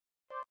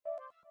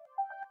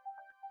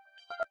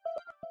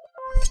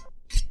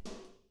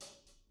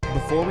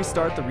Before we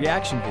start the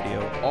reaction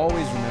video,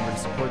 always remember to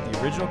support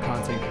the original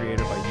content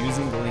creator by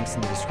using the links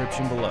in the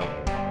description below.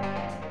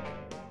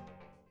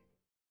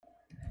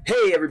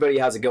 Hey everybody,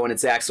 how's it going?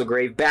 It's Axel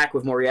back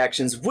with more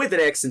reactions with an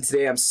X, and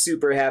today I'm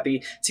super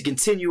happy to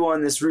continue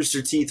on this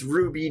Rooster Teeth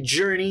RWBY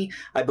journey.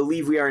 I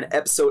believe we are in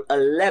episode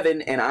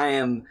 11, and I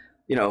am,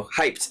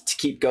 hyped to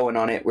keep going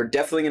on it. We're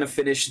definitely going to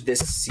finish this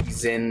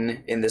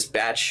season in this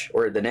batch,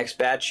 or the next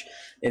batch,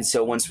 and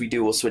so once we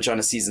do, we'll switch on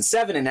to season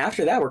 7, and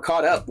after that, we're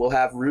caught up. We'll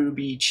have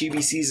RWBY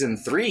Chibi season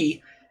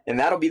 3, and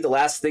that'll be the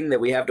last thing that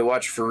we have to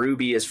watch for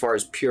RWBY as far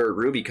as pure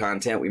RWBY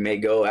content. We may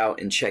go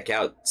out and check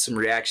out some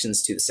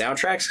reactions to the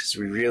soundtracks because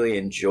we really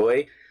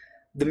enjoy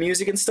the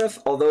music and stuff,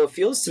 although it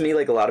feels to me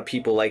like a lot of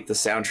people like the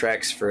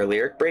soundtracks for a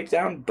lyric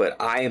breakdown, but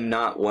I am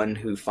not one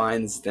who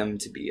finds them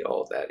to be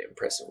all that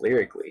impressive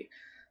lyrically.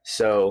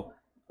 So,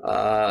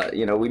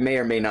 we may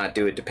or may not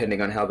do it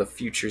depending on how the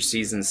future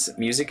season's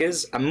music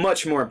is. I'm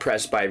much more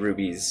impressed by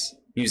RWBY's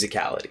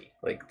musicality.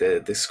 Like,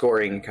 the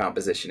scoring and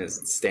composition is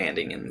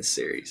outstanding in this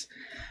series.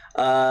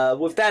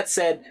 With that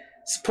said,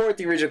 support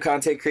the original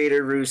content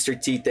creator, Rooster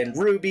Teeth, and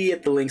RWBY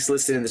at the links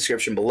listed in the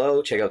description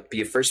below. Check out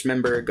Be a First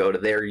Member, go to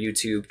their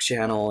YouTube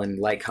channel, and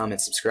like,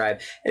 comment, subscribe.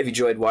 If you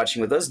enjoyed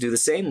watching with us, do the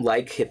same.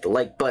 Hit the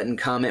like button,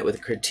 comment with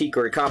a critique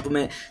or a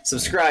compliment.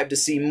 Subscribe to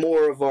see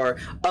more of our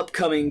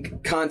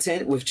upcoming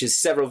content, which is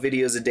several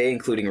videos a day,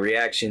 including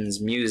reactions,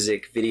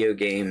 music, video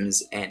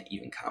games, and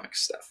even comic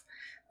stuff.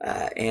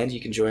 And you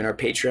can join our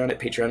Patreon at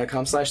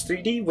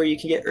patreon.com/3D, where you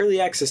can get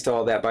early access to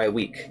all that by a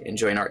week, and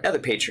join our other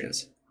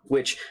patrons,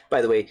 which,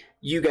 by the way,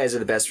 you guys are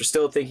the best. We're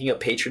still thinking of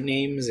patron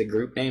names and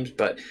group names,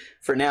 but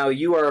for now,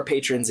 you are our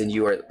patrons, and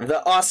you are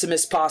the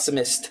awesomest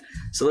possumist.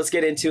 So let's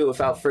get into it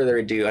without further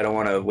ado. I don't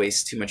want to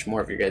waste too much more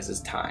of your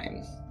guys'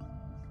 time.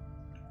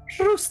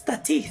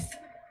 Rooster Teeth!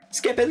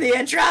 Skipping the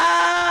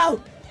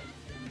intro!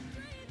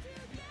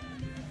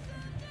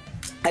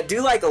 I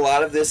do like a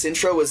lot of this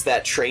intro was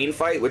that train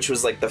fight, which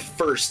was like the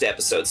first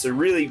episode, so it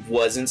really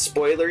wasn't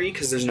spoilery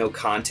because there's no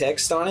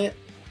context on it.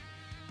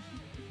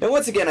 And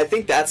once again, I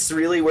think that's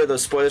really where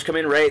those spoilers come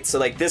in, right? So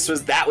like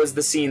that was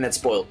the scene that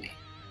spoiled me.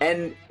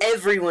 And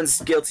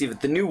everyone's guilty of it.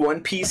 The new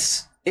One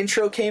Piece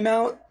intro came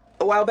out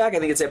a while back. I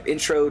think it's at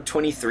intro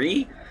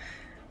 23.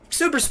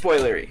 Super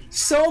spoilery.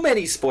 So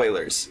many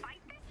spoilers.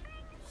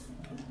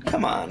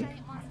 Come on.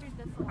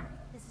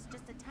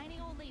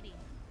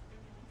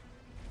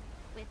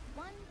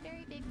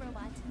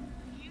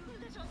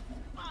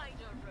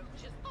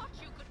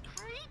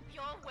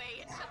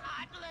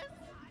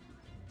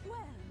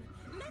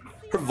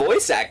 Her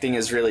voice acting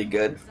is really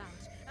good.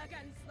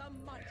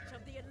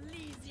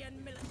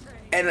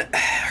 And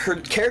her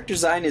character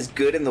design is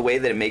good in the way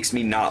that it makes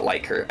me not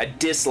like her. I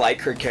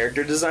dislike her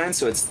character design,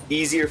 so it's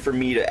easier for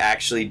me to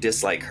actually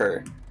dislike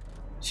her.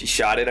 She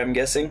shot it, I'm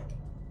guessing.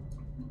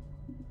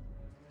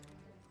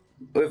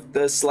 With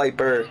the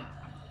sniper.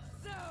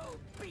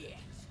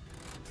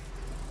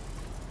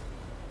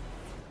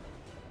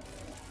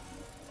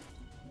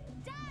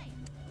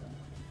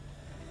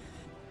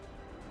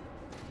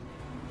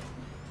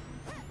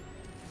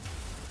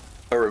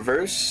 A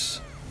reverse?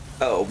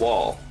 Oh, a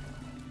wall.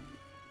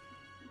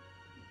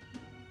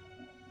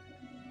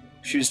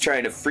 She was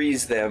trying to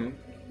freeze them.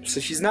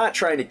 So she's not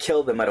trying to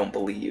kill them, I don't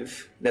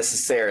believe,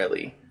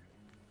 necessarily.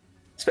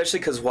 Especially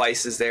because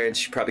Weiss is there and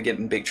she'd probably get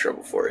in big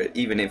trouble for it,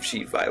 even if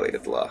she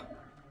violated the law.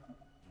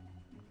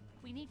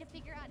 We need to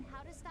figure out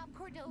how to stop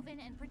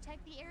Cordovan and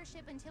protect the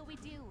airship until we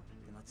do.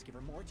 Then let's give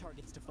her more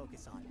targets to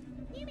focus on.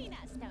 You mean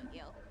us, don't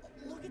you?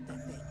 Look at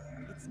that thing.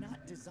 It's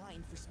not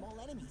designed for small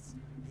enemies.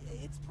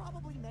 It's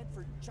probably meant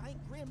for giant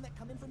Grimm that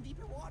come in from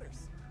deeper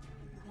waters.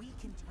 We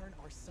can turn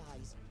our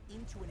size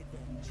into an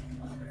advantage.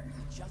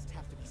 We just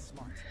have to be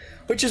smart.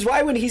 Which is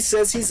why when he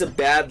says he's a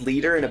bad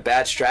leader and a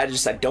bad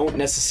strategist, I don't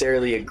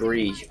necessarily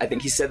agree. I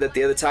think he said that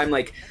the other time,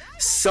 like,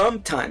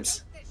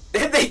 sometimes.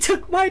 They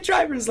took my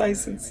driver's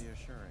license.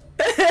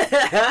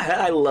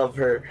 I love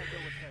her.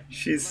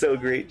 She's so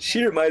great.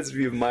 She reminds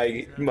me of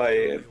my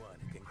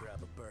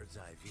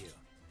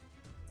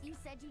You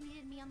said you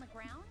needed me on the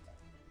ground?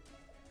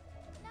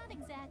 Not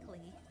exactly.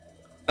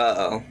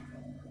 Uh-oh.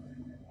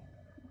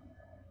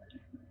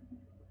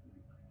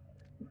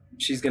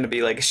 She's gonna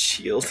be like a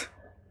shield.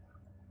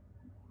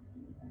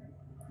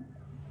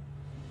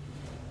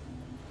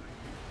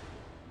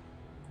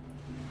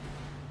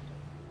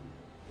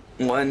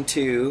 One,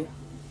 two,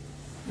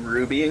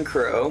 RWBY and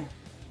Crow.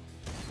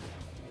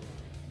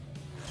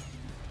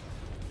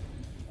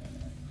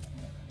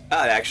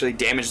 Oh, it actually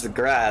damaged the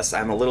grass.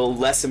 I'm a little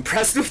less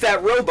impressed with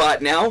that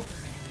robot now.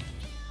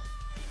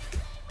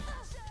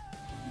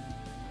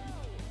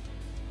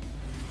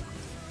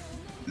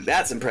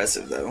 That's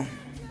impressive, though.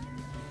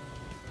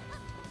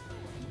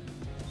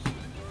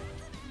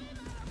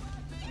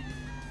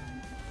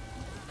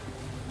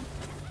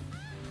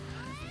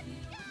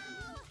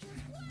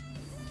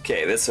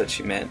 Okay, that's what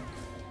she meant.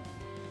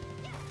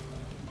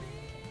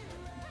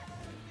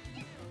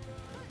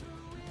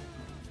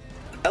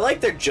 I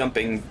like their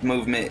jumping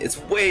movement. It's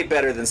way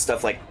better than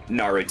stuff like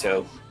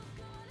Naruto.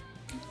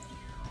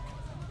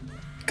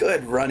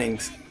 Good running. You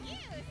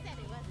said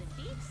it wasn't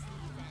deep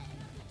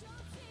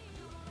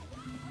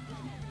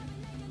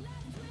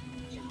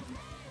season.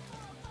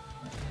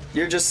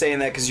 You're just saying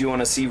that because you want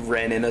to see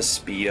Ren in a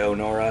Speedo,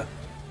 Nora.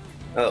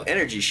 Oh,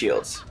 energy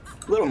shields.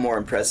 A little more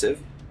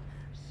impressive.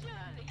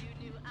 Surely you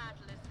knew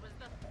Atlas was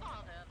the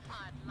father of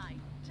hard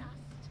light dust.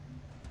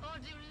 Or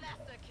do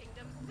lesser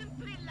kingdoms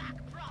simply lack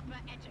proper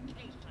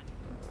education?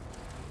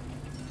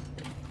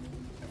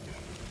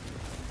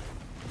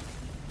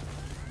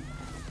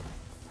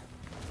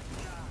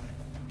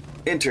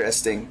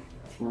 Interesting.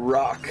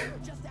 Rock.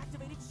 Just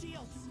activated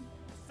shields.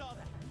 Saw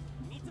that.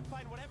 Need to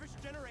find whatever's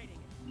generating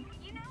it.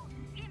 You know,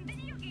 in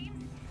video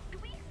games, the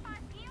weak spot's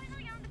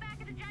usually on the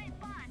back of the giant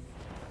boss.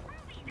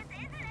 RWBY, this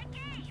isn't a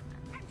game.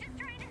 I'm just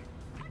trying to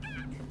look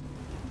out.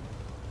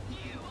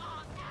 You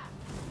are F.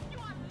 You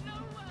are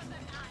lower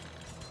than I.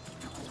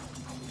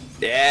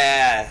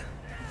 Yeah.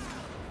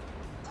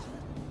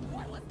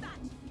 What was that?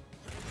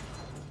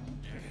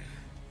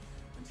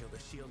 Until the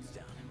shield's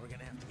down, we're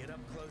gonna have to get up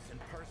close and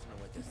personal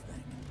with this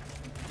thing.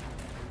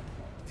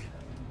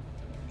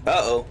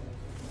 Uh-oh.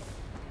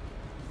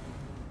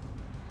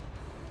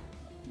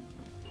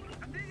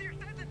 Easier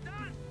said than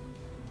done.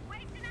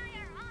 Waste and I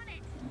are on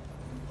it.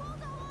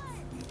 Hold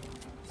on.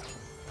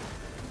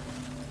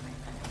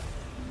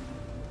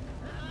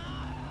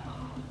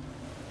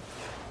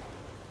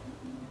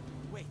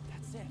 Wait,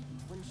 that's it.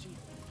 When she...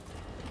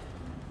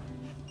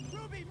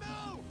 RWBY,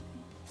 move!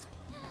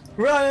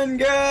 Run,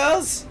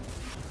 girls!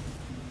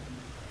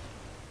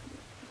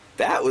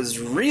 That was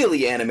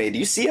really animated.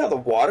 You see how the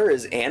water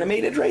is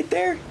animated right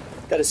there?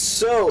 That is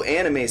so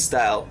anime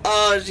style.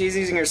 Oh, she's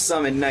using her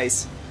summon.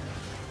 Nice.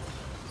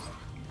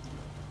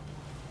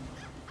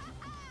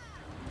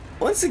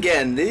 Once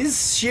again,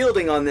 this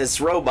shielding on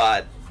this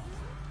robot.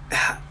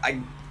 How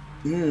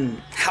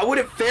would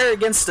it fare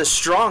against a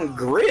strong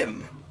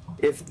Grim?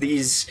 If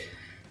these...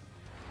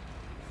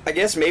 I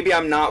guess maybe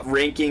I'm not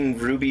ranking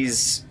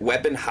RWBY's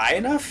weapon high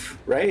enough,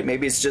 right?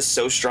 Maybe it's just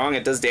so strong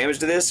it does damage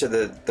to this, or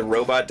the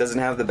robot doesn't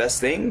have the best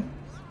thing.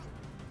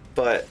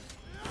 But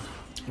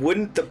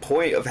wouldn't the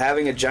point of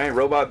having a giant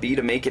robot be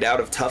to make it out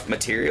of tough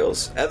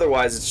materials?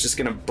 Otherwise, it's just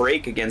gonna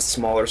break against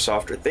smaller,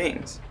 softer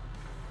things.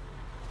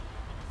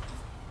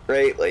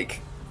 Right? Like...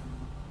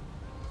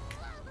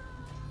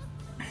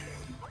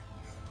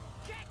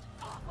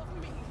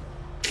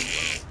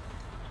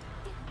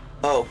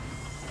 Oh.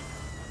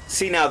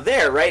 See, now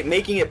there, right?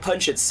 Making it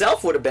punch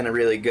itself would have been a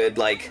really good,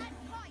 like...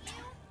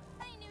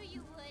 I knew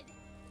you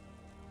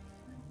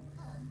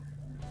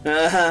would.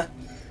 Uh-huh.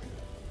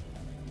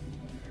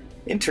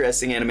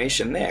 Interesting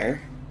animation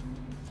there.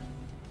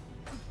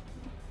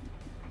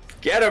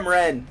 Get him,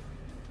 Ren!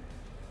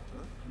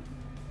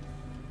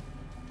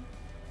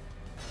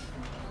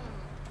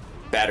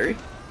 Battery.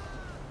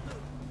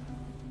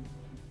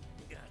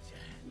 Gotcha.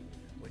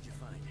 What'd you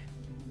find?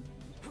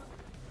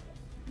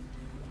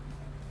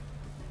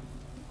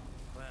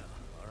 Well,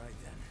 alright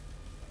then.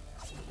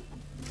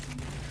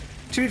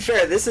 To be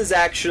fair, this is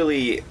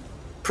actually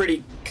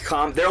pretty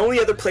the only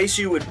other place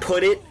you would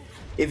put it,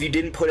 if you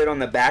didn't put it on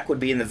the back, would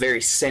be in the very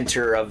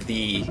center of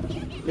the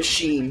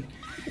machine.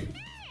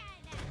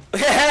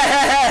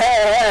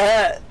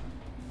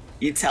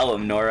 You tell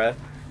him, Nora.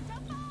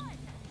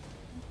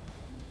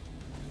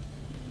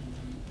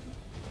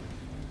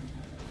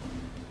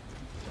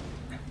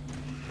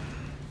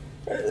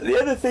 The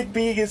other thing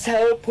being is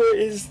how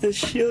important is the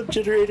shield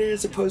generator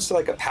as opposed to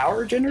like a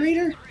power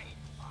generator?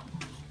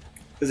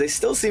 Because they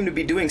still seem to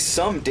be doing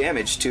some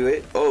damage to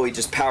it. Oh, he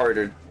just powered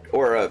her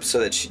aura up so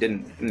that she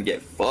didn't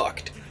get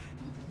fucked.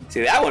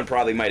 See, that one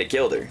probably might have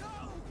killed her.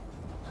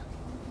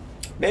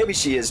 Maybe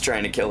she is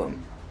trying to kill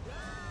him.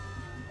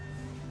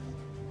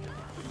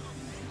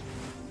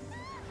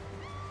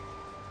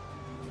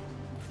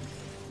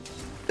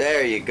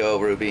 There you go,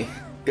 RWBY.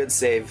 Good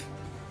save.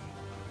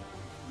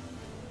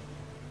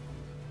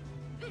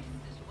 This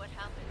is what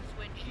happens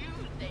when you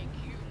think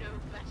you know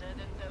better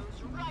than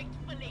those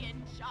rightfully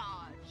in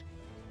charge.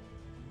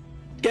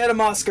 Get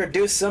him, Oscar.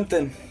 Do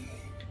something.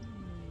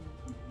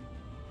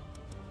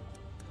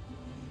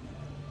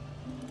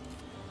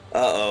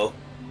 Uh-oh.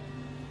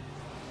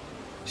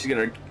 She's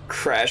gonna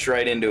crash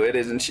right into it,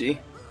 isn't she?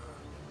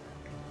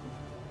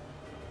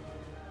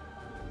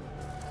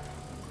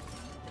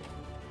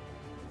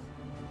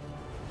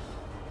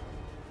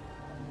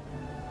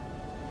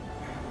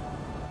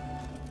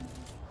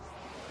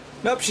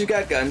 Nope, she's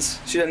got guns.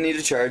 She doesn't need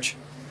to charge.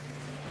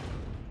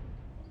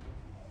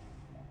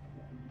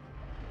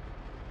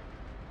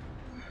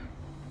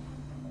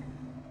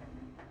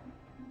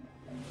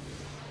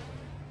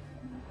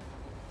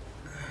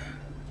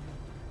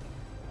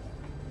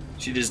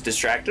 She just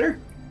distract her?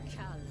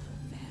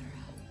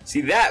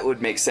 See, that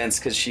would make sense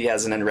because she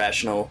has an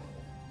irrational,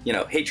 you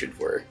know, hatred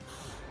for her.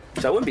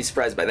 So I wouldn't be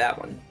surprised by that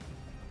one.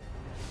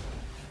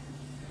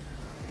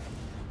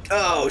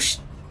 Oh,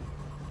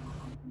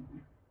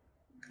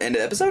 end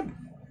of episode?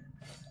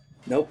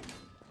 Nope.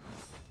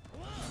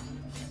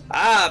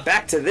 Ah,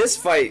 back to this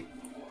fight.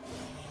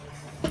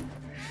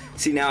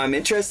 See, now I'm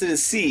interested to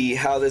see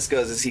how this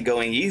goes. Is he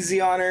going easy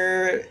on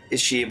her?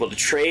 Is she able to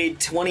trade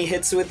 20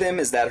 hits with him?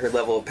 Is that her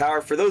level of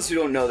power? For those who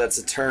don't know, that's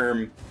a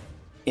term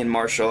in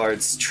martial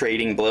arts,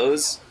 trading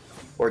blows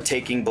or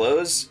taking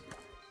blows.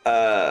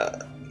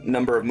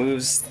 Number of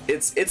moves.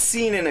 It's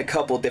seen in a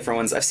couple different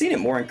ones. I've seen it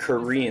more in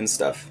Korean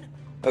stuff.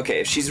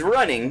 Okay, if she's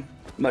running,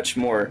 much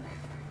more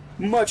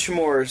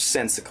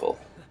sensical.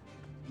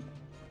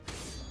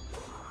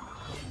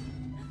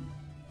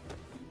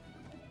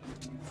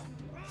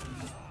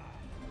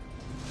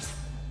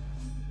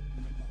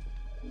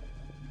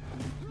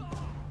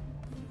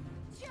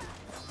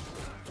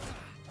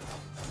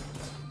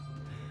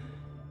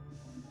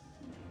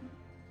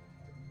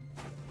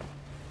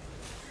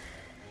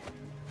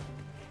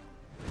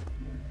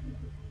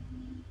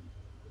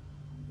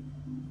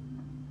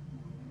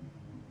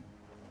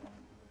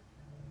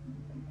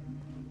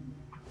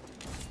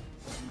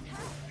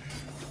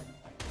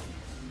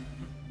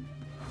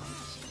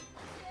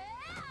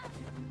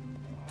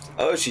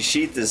 Oh, she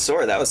sheathed his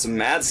sword. That was some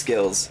mad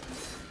skills.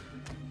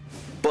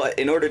 But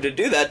in order to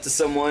do that to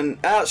someone...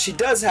 Oh, she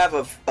does have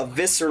a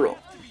visceral...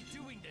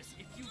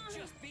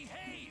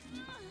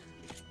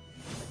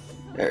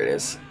 There it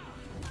is.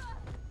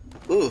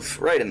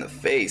 Oof, right in the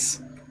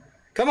face.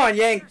 Come on,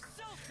 Yang.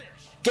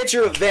 Get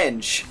your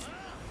revenge.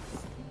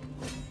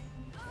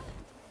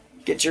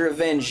 Get your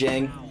revenge,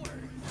 Yang.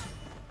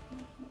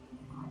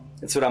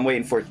 That's what I'm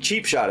waiting for.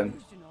 Cheap shot him.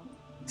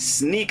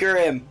 Sneaker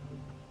him.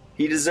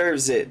 He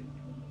deserves it.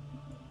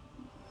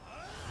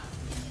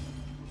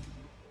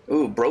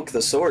 Ooh, broke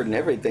the sword and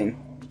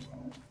everything.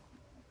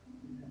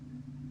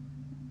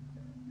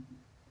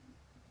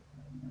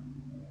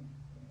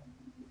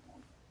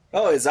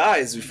 Oh, his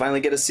eyes. We finally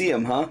get to see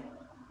him, huh?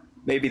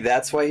 Maybe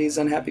that's why he's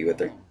unhappy with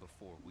her.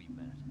 Before we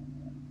met,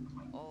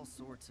 all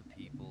sorts of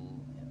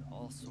people in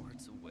all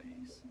sorts of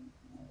ways.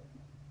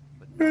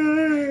 But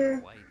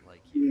not quite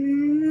like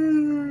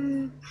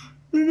you.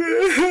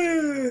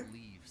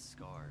 Leave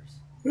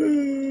scars.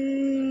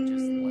 You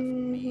just left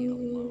me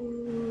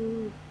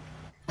alone.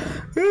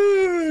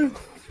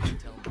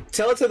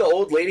 Tell it to the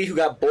old lady who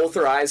got both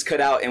her eyes cut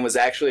out and was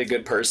actually a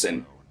good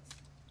person.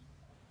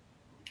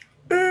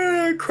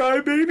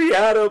 Crybaby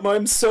Adam,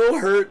 I'm so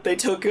hurt. They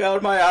took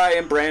out my eye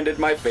and branded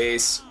my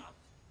face.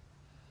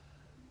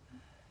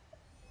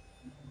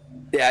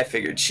 Yeah, I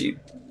figured she'd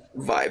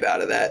vibe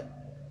out of that.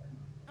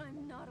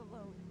 I'm not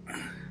alone.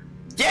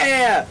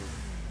 Yeah!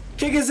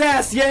 Kick his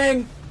ass,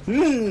 Yang!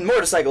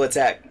 Motorcycle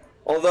attack.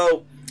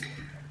 Although,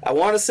 I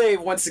want to say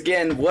once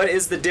again, what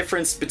is the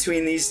difference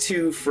between these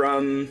two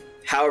from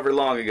however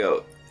long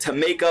ago? To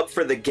make up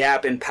for the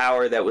gap in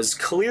power that was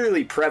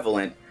clearly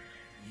prevalent.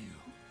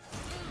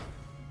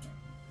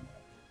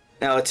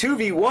 Now, a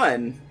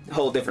 2v1, a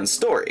whole different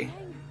story.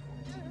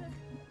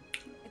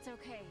 It's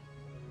okay.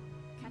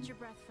 Catch your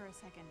breath for a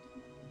second.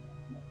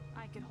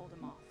 I could hold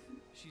him off.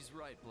 She's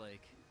right,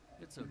 Blake.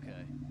 It's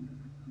okay.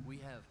 We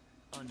have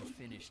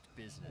unfinished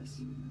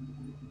business.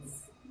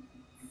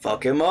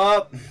 Fuck him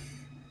up.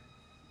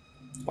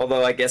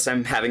 Although I guess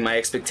I'm having my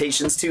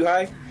expectations too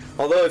high.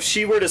 Although if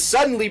she were to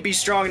suddenly be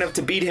strong enough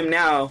to beat him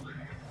now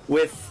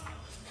with...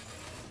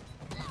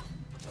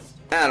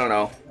 I don't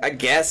know. I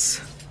guess...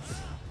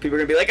 People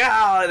are gonna be like,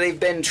 ah, they've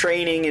been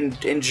training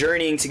and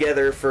journeying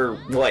together for,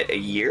 what, a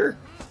year?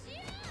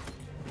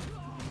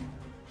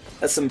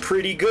 That's some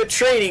pretty good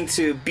training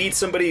to beat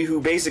somebody who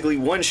basically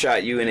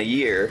one-shot you in a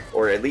year,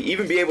 or at least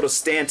even be able to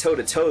stand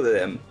toe-to-toe to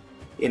them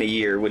in a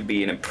year would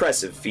be an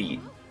impressive feat.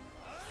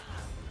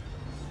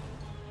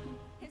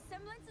 His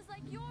semblance is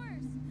like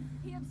yours.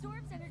 He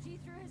absorbs energy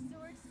through his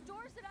sword,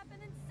 stores it up,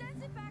 and then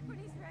sends it back when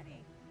he's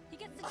ready. He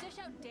gets to dish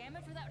out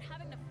damage without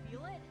having to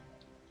feel it.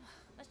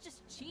 That's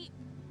just cheap.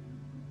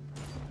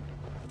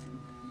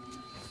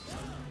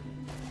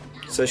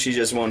 So she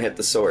just won't hit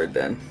the sword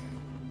then.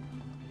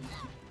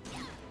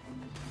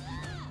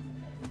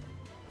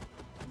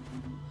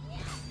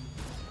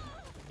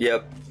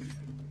 Yep.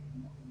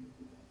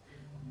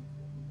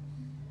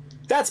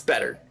 That's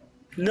better.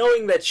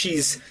 Knowing that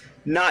she's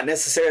not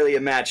necessarily a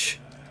match.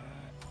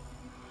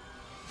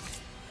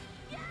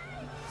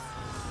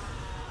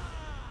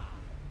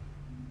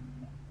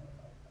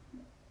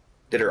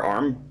 Did her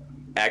arm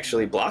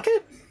actually block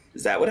it?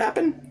 Is that what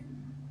happened?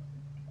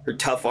 Her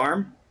tough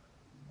arm?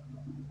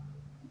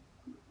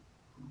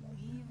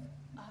 Leave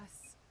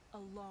us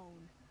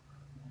alone.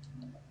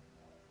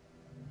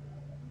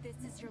 This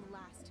is your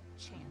last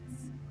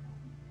chance.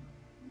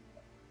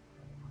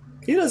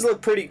 He does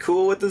look pretty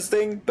cool with this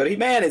thing, but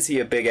man, is he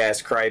a big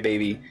ass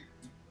crybaby.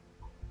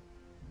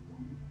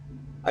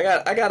 I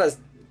got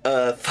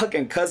a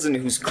fucking cousin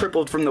who's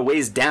crippled from the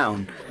waist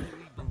down.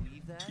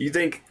 You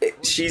think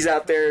she's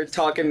out there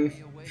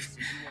talking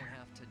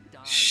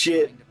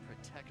shit?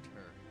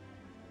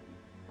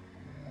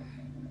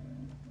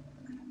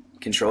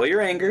 Control your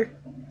anger.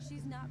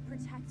 She's not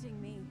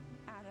protecting me,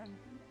 Adam.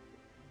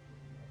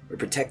 We're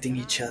protecting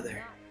each I'm other.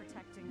 not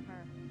protecting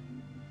her.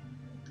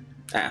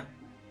 Ah.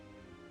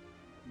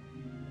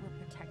 We're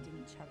protecting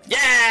each other.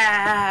 Yeah!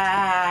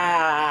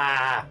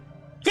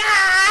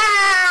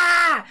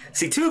 Yeah!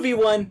 See,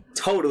 2v1,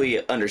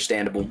 totally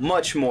understandable.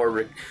 Much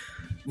more...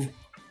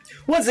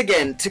 Once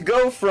again, to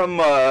go from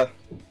a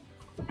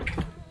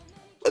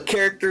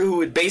character who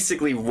would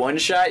basically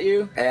one-shot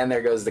you, and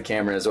there goes the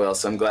camera as well,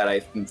 so I'm glad I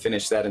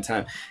finished that in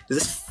time.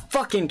 This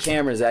fucking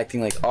camera is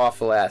acting like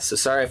awful ass, so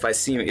sorry if I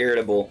seem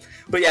irritable.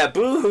 But yeah,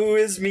 boo-hoo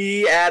is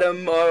me,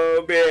 Adam.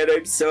 Oh man,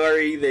 I'm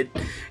sorry that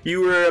you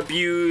were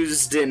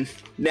abused, and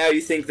now you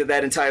think that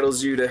that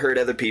entitles you to hurt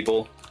other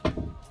people.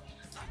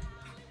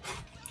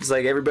 It's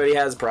like everybody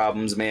has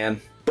problems, man.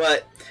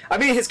 But, I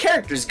mean, his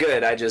character's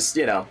good, I just,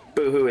 you know,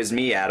 boo-hoo is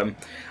me, Adam.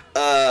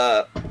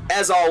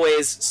 As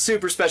always,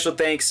 super special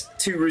thanks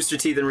to Rooster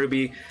Teeth and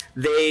RWBY.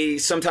 They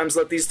sometimes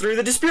let these through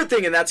the dispute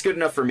thing, and that's good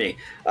enough for me.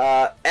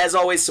 As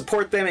always,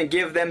 support them and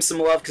give them some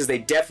love, because they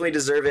definitely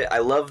deserve it. I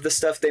love the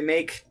stuff they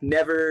make.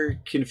 Never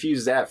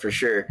confuse that for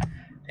sure.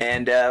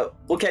 And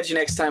we'll catch you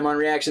next time on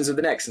Reactions with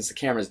an X, since the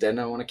camera's dead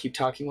and I want to keep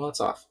talking while it's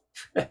off.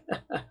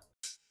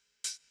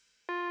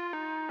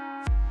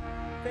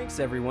 Thanks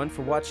everyone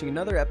for watching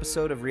another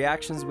episode of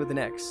Reactions with an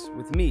X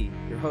with me,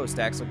 your host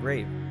Axel.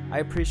 I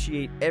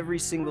appreciate every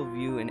single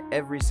view and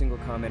every single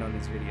comment on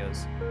these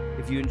videos.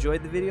 If you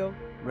enjoyed the video,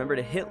 remember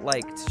to hit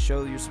like to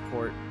show your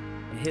support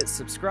and hit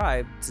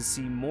subscribe to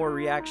see more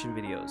reaction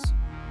videos.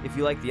 If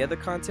you like the other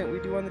content we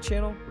do on the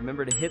channel,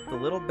 remember to hit the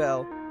little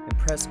bell and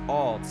press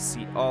all to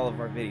see all of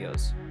our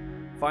videos.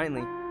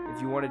 Finally,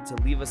 if you wanted to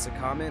leave us a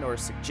comment or a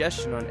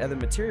suggestion on other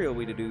material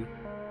we to do,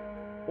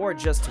 or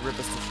just to rip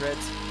us to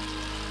shreds,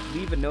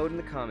 leave a note in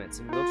the comments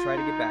and we'll try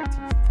to get back to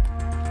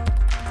you.